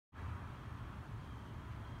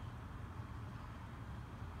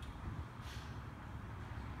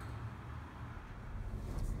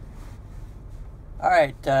All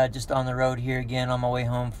right, just on the road here again on my way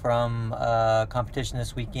home from competition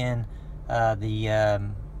this weekend,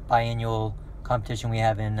 the biannual competition we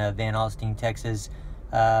have in Van Alstyne, Texas.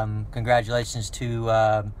 Congratulations to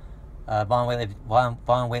Vaughn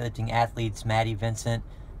weightlifting athletes. Maddie Vincent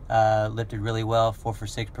lifted really well, 4 for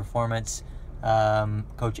 6 performance.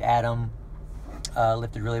 Coach Adam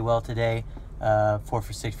lifted really well today, 4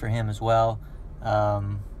 for 6 for him as well,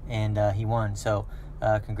 and he won. So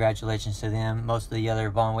congratulations to them. Most of the other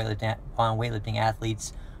Vaughn weightlifting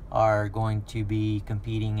athletes are going to be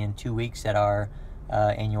competing in 2 weeks at our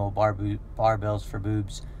annual Barbells for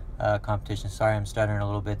Boobs competition. Sorry, I'm stuttering a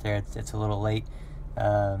little bit there. It's a little late.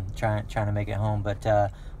 Trying to make it home, but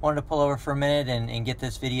wanted to pull over for a minute and get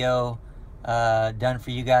this video done for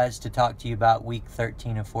you guys to talk to you about week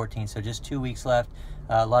 13 and 14. So just 2 weeks left.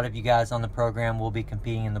 A lot of you guys on the program will be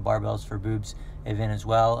competing in the Barbells for Boobs event as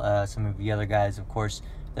well. Some of you other guys, of course,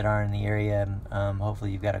 that are in the area,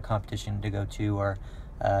 hopefully you've got a competition to go to, or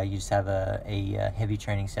you just have a heavy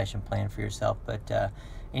training session planned for yourself. But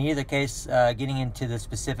in either case, getting into the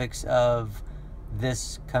specifics of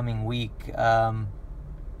this coming week, going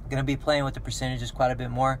to be playing with the percentages quite a bit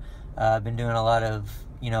more. I've been doing a lot of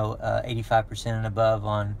 85% and above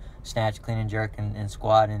on snatch, clean and jerk, and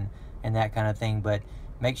squat and that kind of thing. But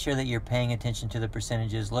make sure that you're paying attention to the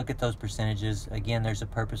percentages. Look at those percentages. Again, there's a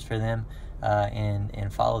purpose for them,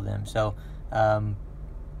 and follow them. So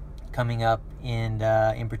coming up in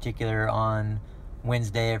particular on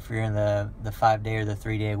Wednesday if you're in the 5-day or the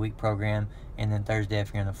 3-day week program, and then Thursday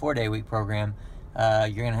if you're in the 4-day week program,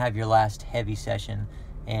 you're going to have your last heavy session,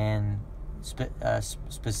 and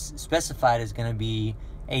specified is going to be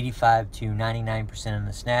 85 to 99% in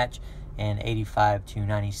the snatch and 85 to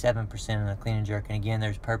 97% in the clean and jerk. And again,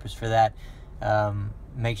 there's purpose for that.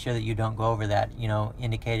 Make sure that you don't go over that.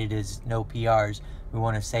 Indicated is no PRs. We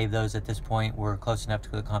want to save those at this point. We're close enough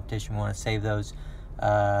to the competition. We want to save those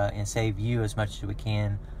and save you as much as we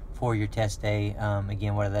can for your test day,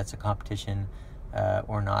 again, whether that's a competition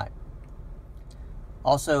or not.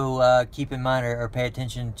 Also, keep in mind or pay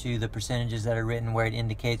attention to the percentages that are written where it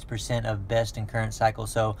indicates percent of best in current cycle.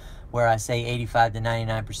 So where I say 85 to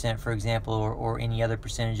 99%, for example, or any other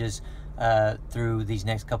percentages through these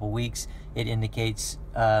next couple weeks, it indicates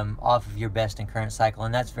off of your best in current cycle,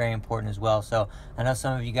 and that's very important as well. So I know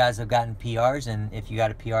some of you guys have gotten PRs, and if you got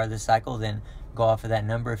a PR this cycle, then go off of that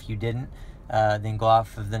number. If you didn't, then go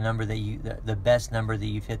off of the number that the best number that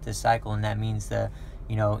you've hit this cycle, and that means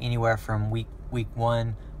anywhere from week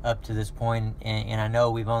 1 up to this point. And I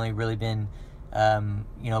know we've only really been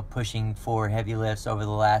pushing for heavy lifts over the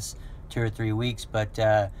last 2 or 3 weeks, but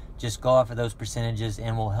just go off of those percentages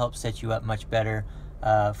and will help set you up much better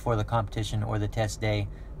for the competition or the test day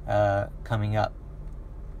coming up.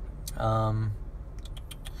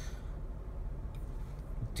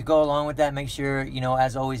 To go along with that, make sure,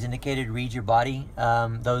 as always indicated, read your body.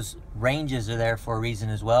 Those ranges are there for a reason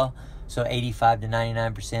as well. So 85 to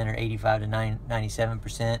 99% or 85 to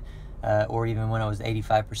 97%, or even when it was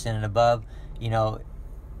 85% and above,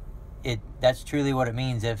 that's truly what it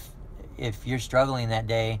means. If you're struggling that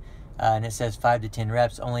day and it says 5 to 10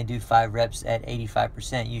 reps, only do 5 reps at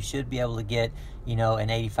 85%. You should be able to get, an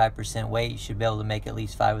 85% weight. You should be able to make at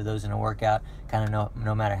least 5 of those in a workout, kind of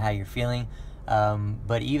no matter how you're feeling.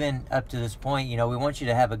 But even up to this point, we want you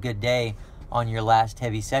to have a good day on your last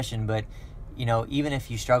heavy session. But even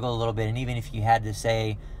if you struggle a little bit, and even if you had to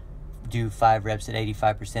say do 5 reps at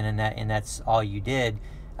 85% and that's all you did,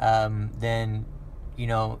 then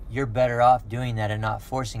you're better off doing that and not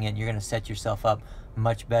forcing it. And you're going to set yourself up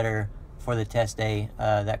much better for the test day,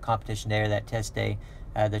 that competition day or that test day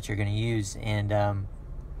that you're going to use. And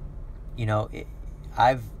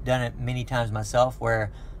I've done it many times myself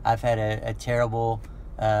where I've had a terrible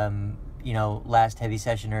last heavy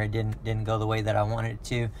session, or it didn't go the way that I wanted it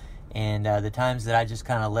to. And the times that I just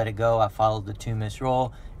kind of let it go, I followed the 2-miss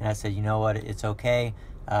rule, and I said, you know what, it's okay.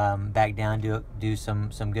 Back down, do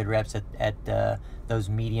some good reps at those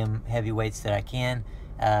medium heavy weights that I can,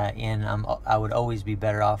 and I would always be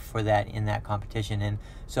better off for that in that competition. And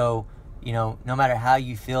so, no matter how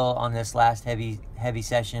you feel on this last heavy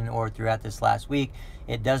session or throughout this last week,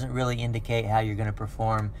 it doesn't really indicate how you're going to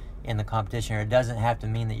perform in the competition, or it doesn't have to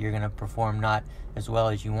mean that you're going to perform not as well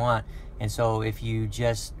as you want. And so if you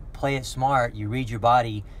just play it smart, you read your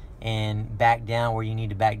body and back down where you need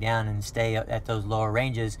to back down and stay at those lower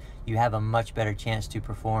ranges, you have a much better chance to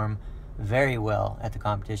perform very well at the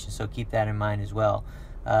competition. So keep that in mind as well.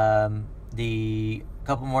 The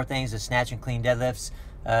couple more things, the snatch and clean deadlifts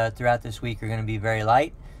throughout this week are going to be very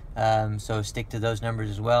light. So stick to those numbers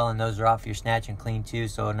as well, and those are off your snatch and clean too.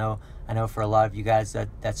 So I know for a lot of you guys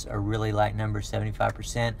that's a really light number,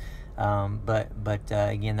 75%. But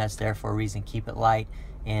again, that's there for a reason. Keep it light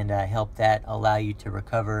and help that allow you to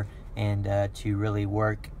recover and to really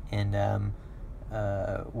work and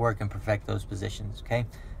perfect those positions. Okay.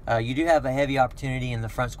 You do have a heavy opportunity in the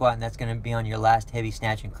front squat, and that's going to be on your last heavy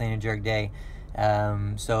snatch and clean and jerk day.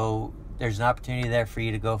 So there's an opportunity there for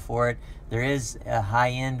you to go for it. There is a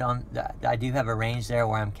high end on, I do have a range there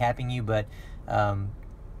where I'm capping you, but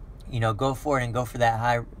you know, go for it and go for that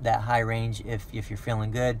high range if you're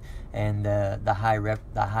feeling good, and the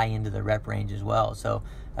high end of the rep range as well. So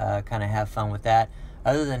kind of have fun with that.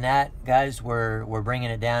 Other than that, guys, we're bringing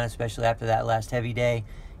it down, especially after that last heavy day,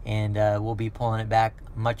 and we'll be pulling it back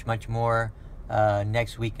much more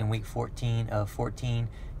next week in week 14 of 14,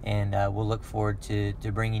 and we'll look forward to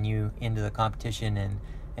bringing you into the competition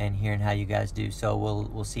and hearing how you guys do. So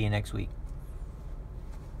we'll see you next week.